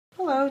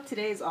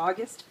today's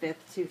August 5th,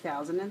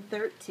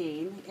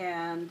 2013,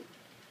 and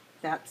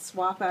that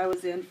swap I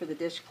was in for the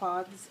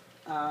dishcloths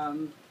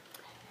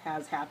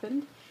has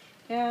happened,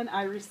 and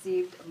I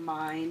received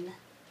mine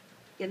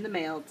in the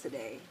mail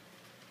today.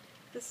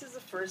 This is the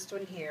first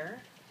one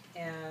here,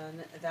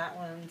 and that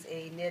one's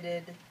a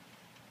knitted,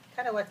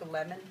 kind of like a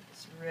lemon.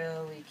 It's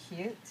really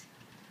cute.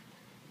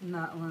 And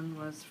that one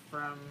was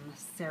from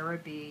Sarah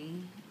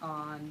B.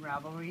 on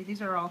Ravelry.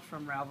 These are all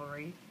from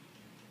Ravelry.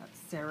 That's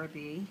Sarah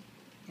B.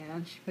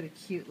 And she put a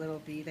cute little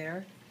bee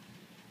there.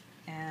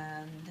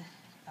 And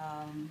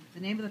the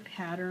name of the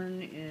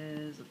pattern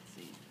is, let's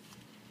see,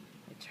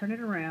 I turn it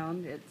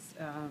around, it's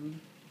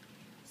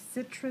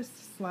Citrus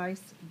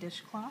Slice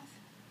Dishcloth,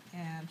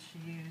 and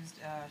she used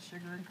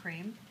sugar and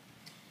cream.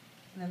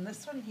 And then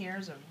this one here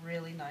is a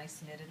really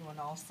nice knitted one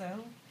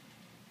also.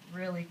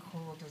 Really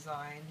cool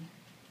design,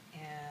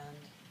 and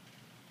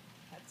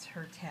that's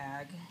her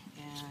tag.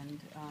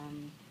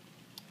 And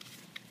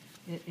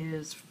it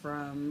is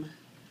from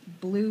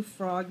Blue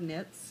Frog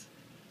Knits,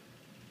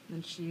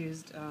 and she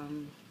used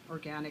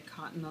organic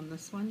cotton on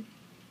this one.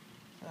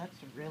 So that's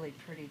a really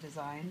pretty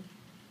design.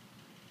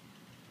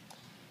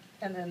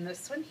 And then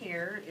this one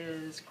here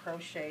is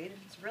crocheted.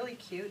 It's really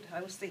cute.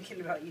 I was thinking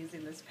about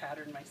using this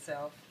pattern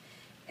myself.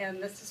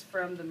 And this is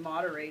from the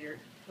moderator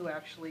who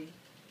actually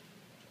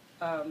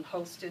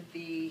hosted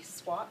the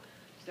swap.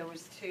 There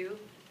was two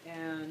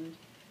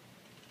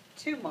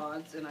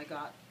mods, and I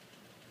got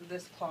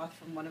this cloth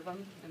from one of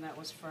them, and that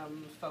was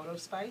from Photo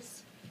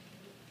Spice.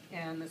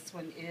 And this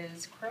one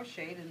is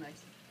crocheted, and I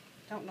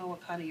don't know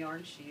what kind of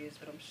yarn she used,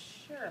 but I'm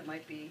sure it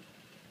might be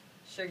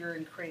sugar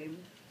and cream.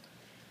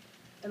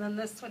 And then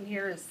this one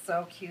here is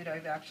so cute.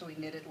 I've actually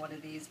knitted one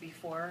of these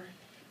before.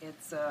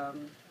 It's a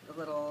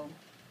little,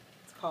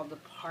 it's called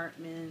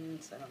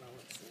Apartment, I don't know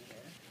what's in here.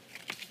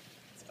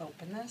 Let's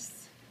open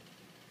this.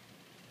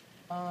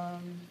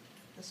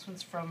 This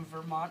one's from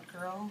Vermont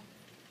Girl,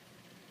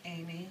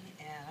 Amy,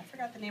 and I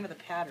forgot the name of the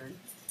pattern,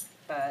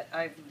 but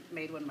I've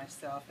made one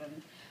myself,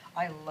 and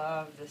I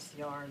love this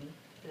yarn.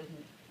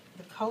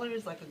 The color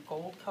is like a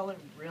gold color,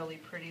 really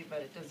pretty,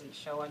 but it doesn't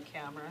show on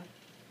camera.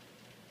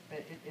 But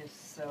it is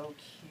so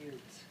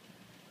cute.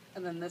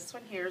 And then this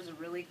one here is a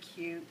really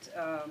cute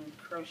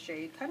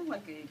crochet, kind of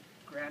like a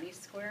granny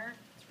square.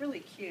 It's really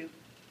cute,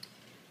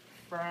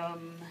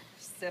 from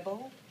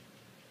Sybil,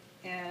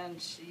 and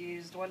she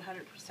used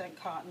 100%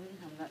 cotton.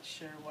 I'm not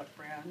sure what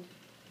brand.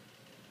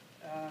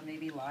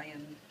 Maybe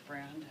Lion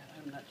brand,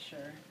 I'm not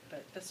sure.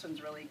 But this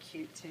one's really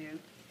cute too,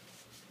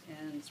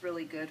 and it's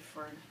really good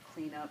for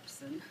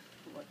cleanups and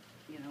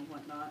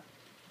whatnot.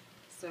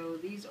 So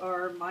these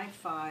are my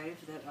 5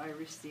 that I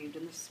received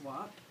in the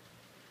swap,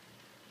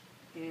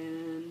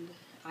 and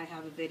I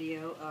have a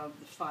video of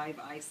the 5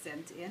 I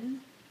sent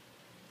in.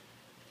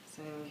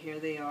 So here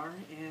they are,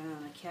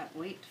 and I can't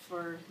wait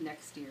for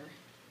next year.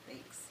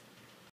 Thanks.